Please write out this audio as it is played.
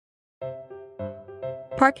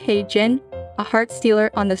Park Hae Jin, a heart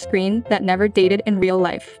stealer on the screen that never dated in real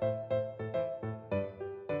life.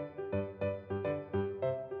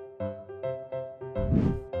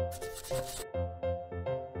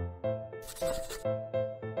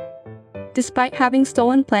 Despite having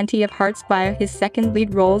stolen plenty of hearts via his second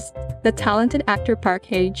lead roles, the talented actor Park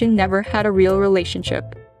Hae Jin never had a real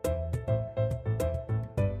relationship.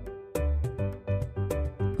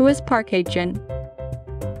 Who is Park Hae Jin?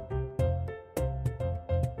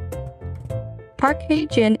 Park Hae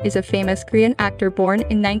Jin is a famous Korean actor born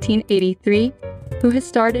in 1983, who has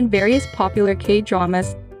starred in various popular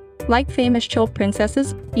K-dramas, like famous Chill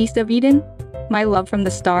Princesses, East of Eden, My Love from the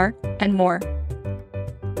Star, and more.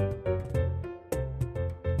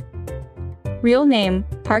 Real name,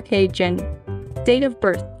 Park Hae Jin. Date of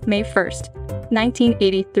birth, May 1st,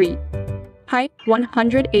 1983. Height,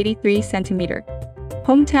 183 cm.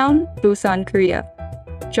 Hometown, Busan, Korea.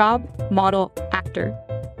 Job, model, actor.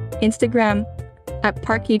 Instagram,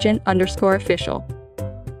 @parkhaejin_official.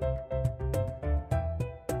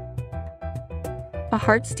 A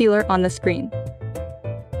heart stealer on the screen.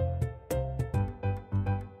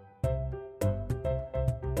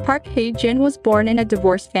 Park Hae Jin was born in a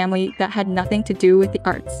divorced family that had nothing to do with the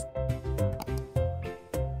arts.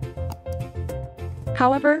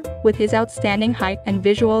 However, with his outstanding height and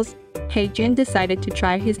visuals, Hae Jin decided to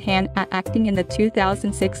try his hand at acting in the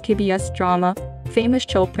 2006 KBS drama, Famous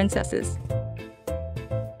Chill Princesses.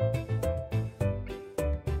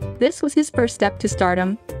 This was his first step to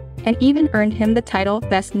stardom, and even earned him the title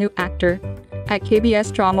Best New Actor at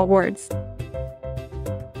KBS Drama Awards.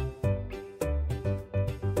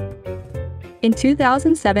 In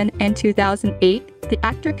 2007 and 2008, the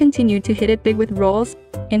actor continued to hit it big with roles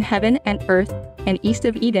in Heaven and Earth and East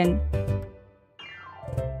of Eden.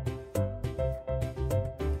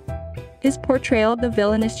 His portrayal of the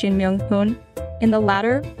villainous Jin Myung-hoon in the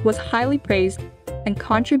latter was highly praised and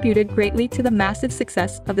contributed greatly to the massive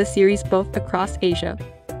success of the series both across Asia.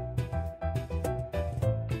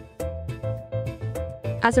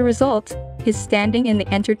 As a result, his standing in the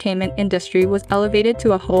entertainment industry was elevated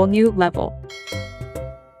to a whole new level.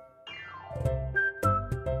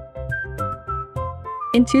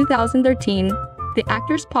 In 2013, the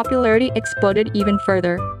actor's popularity exploded even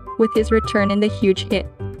further, with his return in the huge hit,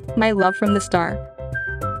 My Love from the Star.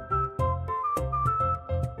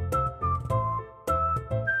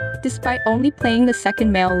 Despite only playing the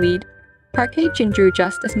second male lead, Park Hae Jin drew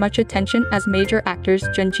just as much attention as major actors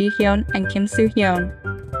Jun Ji-hyun and Kim Soo-hyun.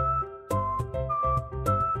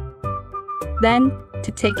 Then,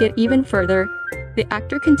 to take it even further, the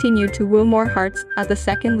actor continued to woo more hearts as the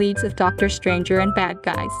second leads of Doctor Stranger and Bad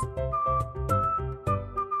Guys.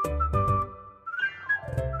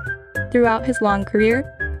 Throughout his long career,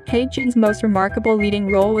 Hae Jin's most remarkable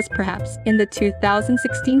leading role was perhaps in the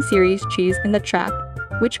 2016 series Cheese in the Trap,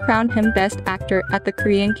 which crowned him Best Actor at the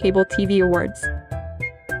Korean Cable TV Awards.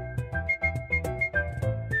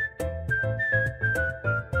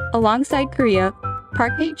 Alongside Korea,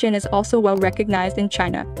 Park Hae Jin is also well recognized in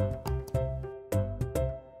China.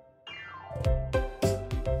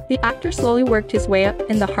 The actor slowly worked his way up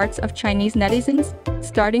in the hearts of Chinese netizens,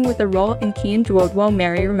 starting with a role in Kian Duoduo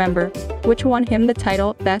Mary Remember, which won him the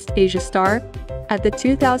title Best Asia Star at the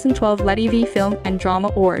 2012 LeTV Film and Drama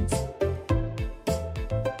Awards.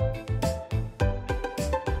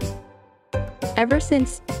 Ever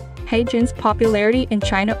since, Hae Jin's popularity in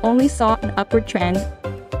China only saw an upward trend.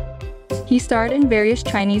 He starred in various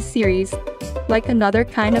Chinese series, like Another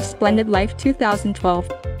Kind of Splendid Life 2012,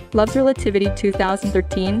 Love's Relativity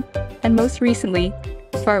 2013, and most recently,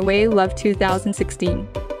 Far Away Love 2016.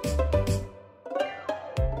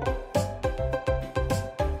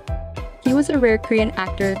 He was a rare Korean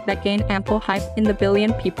actor that gained ample hype in the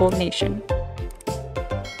billion people nation.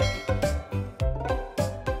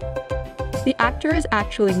 The actor is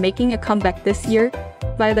actually making a comeback this year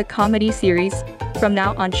via the comedy series From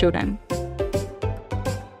Now on Showtime.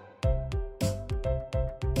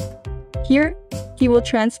 Here, he will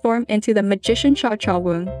transform into the magician Cha Cha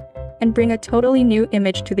Woon and bring a totally new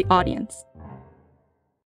image to the audience.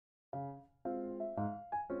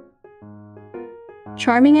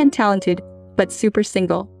 Charming and talented, but super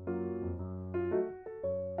single.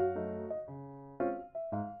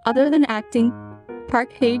 Other than acting,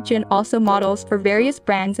 Park Hae Jin also models for various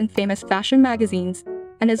brands and famous fashion magazines,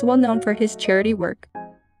 and is well known for his charity work.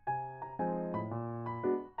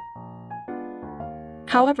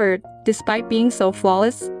 However, despite being so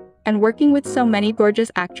flawless and working with so many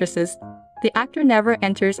gorgeous actresses, the actor never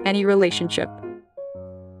enters any relationship.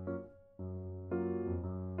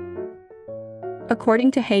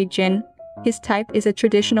 According to Hae Jin, His type is a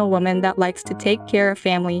traditional woman that likes to take care of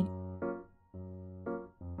family.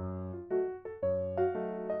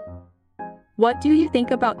 What do you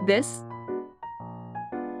think about this?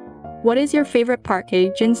 What is your favorite part of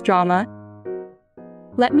Hae Jin's drama?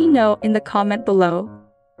 Let me know in the comment below.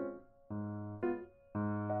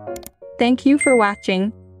 Thank you for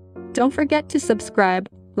watching. Don't forget to subscribe,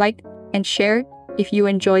 like, and share if you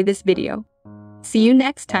enjoy this video. See you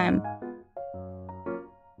next time.